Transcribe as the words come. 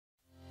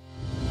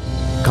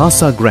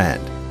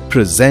Casagrand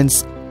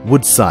presents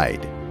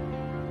Woodside,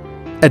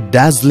 a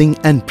dazzling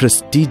and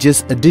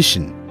prestigious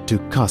addition to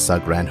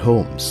Casagrand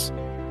homes,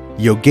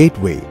 your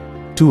gateway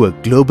to a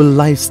global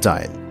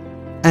lifestyle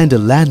and a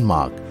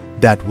landmark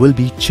that will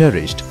be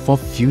cherished for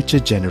future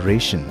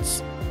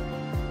generations.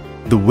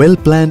 The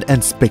well-planned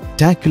and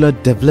spectacular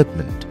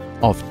development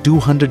of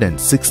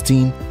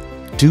 216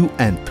 2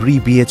 and 3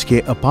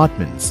 BHK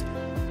apartments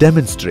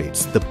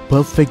demonstrates the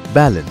perfect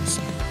balance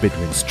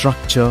between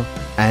structure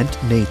and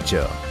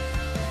nature.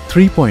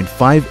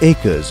 3.5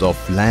 acres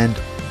of land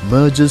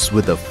merges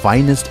with the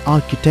finest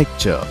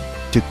architecture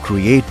to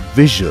create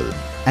visual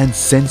and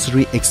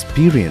sensory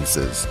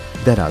experiences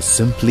that are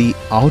simply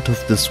out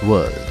of this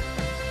world.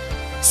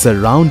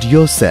 Surround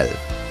yourself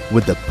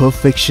with the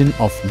perfection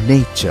of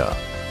nature,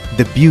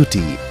 the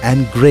beauty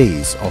and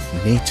grace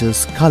of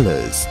nature's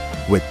colors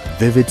with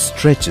vivid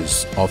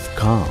stretches of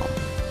calm.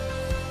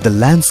 The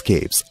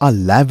landscapes are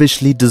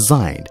lavishly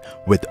designed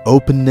with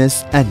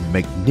openness and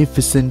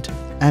magnificent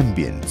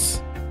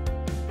ambience.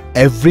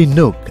 Every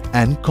nook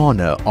and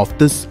corner of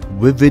this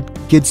vivid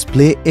kids'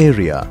 play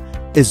area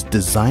is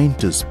designed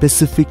to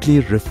specifically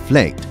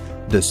reflect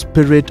the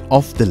spirit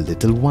of the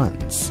little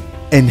ones.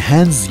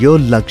 Enhance your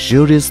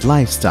luxurious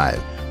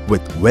lifestyle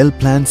with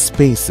well-planned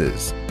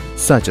spaces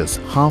such as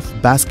half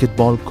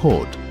basketball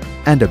court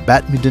and a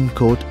badminton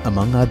court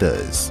among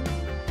others.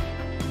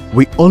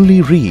 We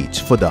only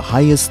reach for the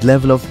highest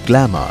level of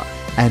glamour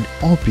and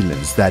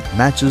opulence that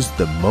matches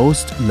the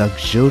most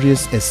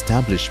luxurious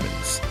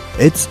establishments.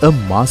 It's a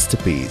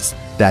masterpiece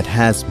that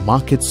has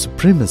market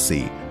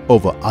supremacy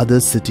over other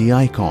city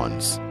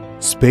icons.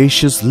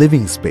 Spacious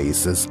living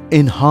spaces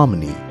in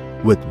harmony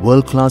with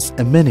world-class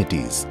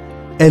amenities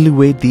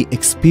elevate the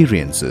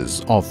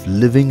experiences of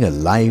living a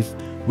life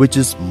which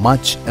is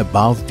much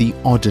above the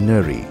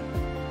ordinary.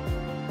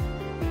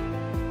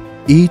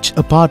 Each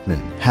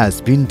apartment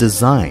has been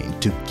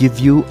designed to give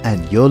you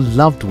and your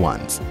loved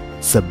ones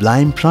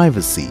sublime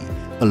privacy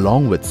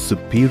along with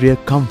superior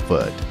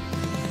comfort.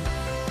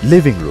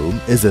 Living room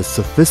is a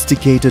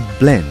sophisticated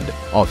blend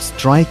of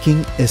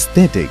striking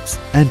aesthetics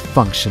and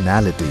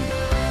functionality.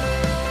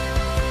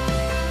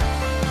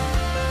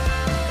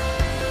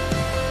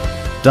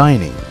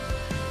 Dining.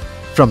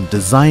 From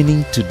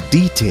designing to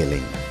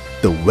detailing,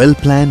 the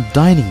well-planned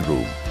dining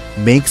room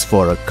makes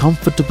for a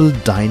comfortable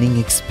dining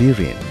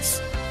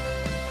experience.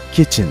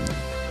 Kitchen.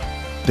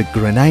 The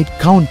granite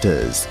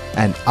counters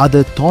and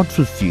other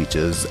thoughtful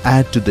features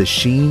add to the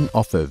sheen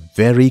of a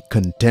very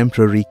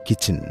contemporary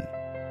kitchen.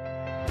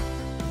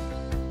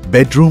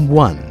 Bedroom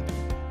 1.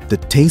 The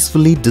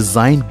tastefully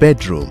designed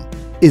bedroom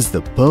is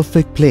the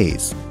perfect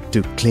place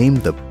to claim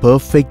the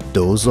perfect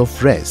dose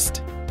of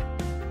rest.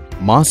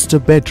 Master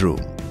bedroom.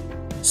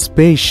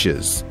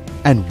 Spacious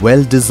and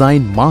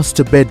well-designed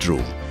master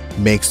bedroom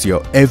makes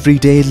your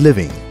everyday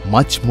living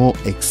much more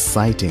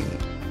exciting.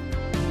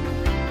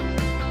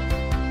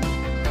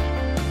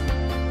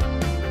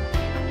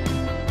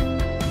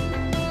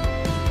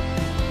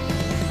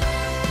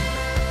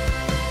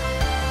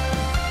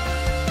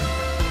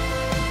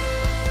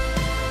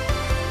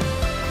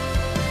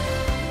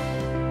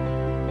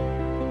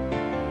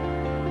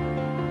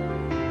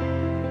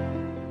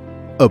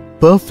 A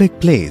perfect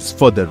place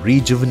for the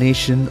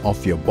rejuvenation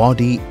of your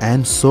body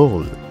and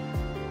soul.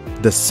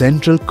 The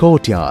central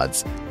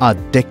courtyards are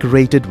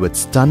decorated with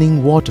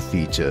stunning water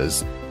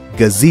features,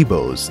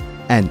 gazebos,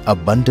 and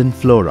abundant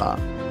flora.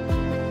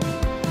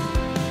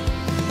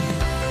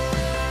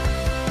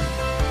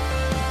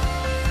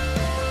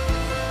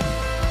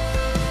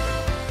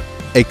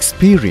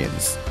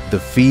 Experience the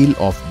feel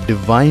of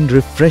divine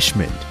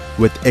refreshment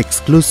with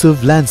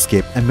exclusive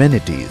landscape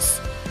amenities.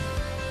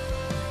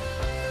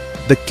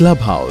 The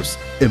clubhouse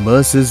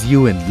immerses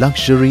you in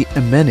luxury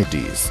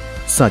amenities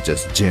such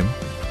as gym,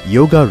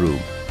 yoga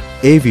room,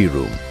 AV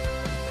room,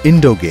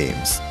 indoor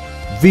games,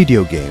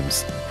 video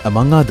games,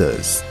 among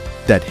others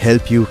that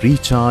help you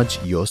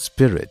recharge your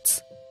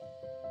spirits.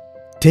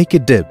 Take a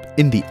dip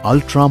in the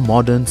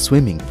ultra-modern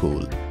swimming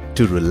pool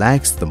to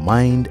relax the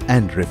mind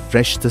and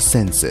refresh the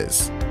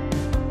senses.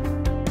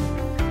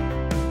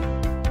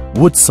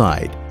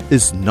 Woodside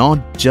is not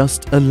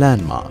just a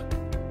landmark,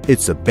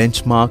 it's a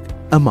benchmark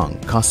among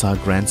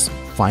Casagrand's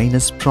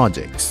finest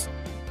projects.